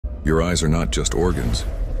Your eyes are not just organs.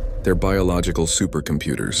 They're biological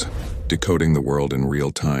supercomputers, decoding the world in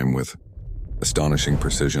real time with astonishing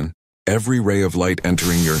precision. Every ray of light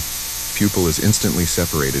entering your pupil is instantly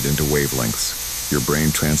separated into wavelengths. Your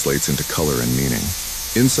brain translates into color and meaning.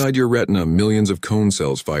 Inside your retina, millions of cone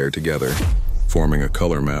cells fire together, forming a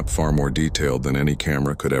color map far more detailed than any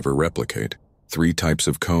camera could ever replicate. 3 types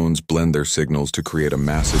of cones blend their signals to create a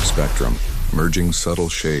massive spectrum, merging subtle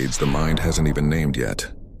shades the mind hasn't even named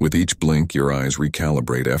yet. With each blink, your eyes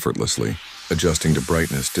recalibrate effortlessly, adjusting to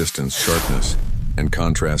brightness, distance, sharpness, and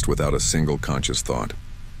contrast without a single conscious thought.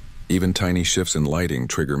 Even tiny shifts in lighting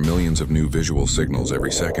trigger millions of new visual signals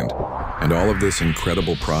every second, and all of this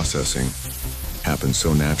incredible processing happens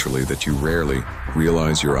so naturally that you rarely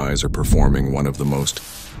realize your eyes are performing one of the most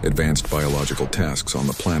advanced biological tasks on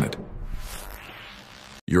the planet.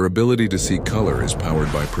 Your ability to see color is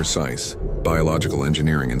powered by precise biological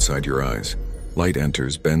engineering inside your eyes. Light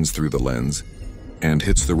enters, bends through the lens, and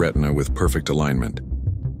hits the retina with perfect alignment,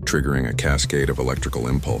 triggering a cascade of electrical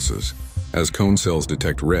impulses. As cone cells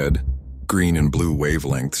detect red, green, and blue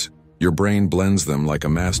wavelengths, your brain blends them like a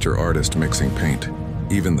master artist mixing paint.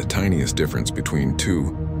 Even the tiniest difference between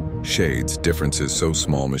 2 shades, differences so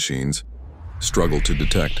small machines struggle to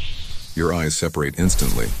detect. Your eyes separate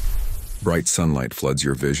instantly. Bright sunlight floods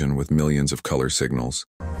your vision with millions of color signals,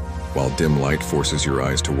 while dim light forces your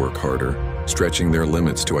eyes to work harder, stretching their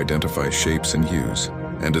limits to identify shapes and hues.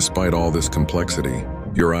 And despite all this complexity,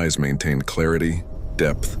 your eyes maintain clarity,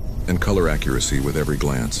 depth, and color accuracy with every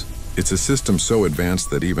glance. It's a system so advanced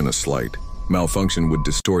that even a slight malfunction would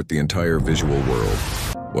distort the entire visual world.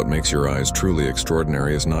 What makes your eyes truly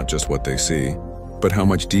extraordinary is not just what they see, but how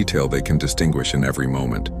much detail they can distinguish in every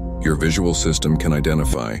moment. Your visual system can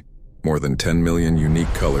identify more than 10 million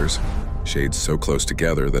unique colors, shades so close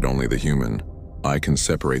together that only the human eye can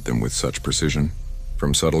separate them with such precision.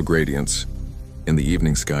 From subtle gradients in the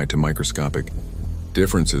evening sky to microscopic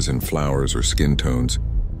differences in flowers or skin tones,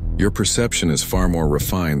 your perception is far more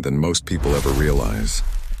refined than most people ever realize.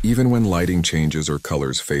 Even when lighting changes or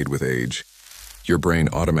colors fade with age, your brain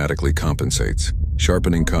automatically compensates,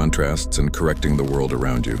 sharpening contrasts and correcting the world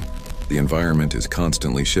around you. The environment is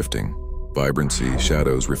constantly shifting. Vibrancy,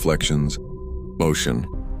 shadows, reflections, motion,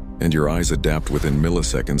 and your eyes adapt within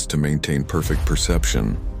milliseconds to maintain perfect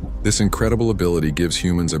perception. This incredible ability gives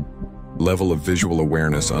humans a level of visual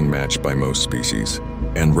awareness unmatched by most species.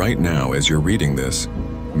 And right now, as you're reading this,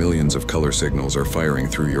 millions of color signals are firing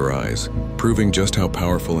through your eyes, proving just how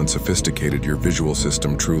powerful and sophisticated your visual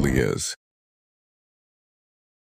system truly is.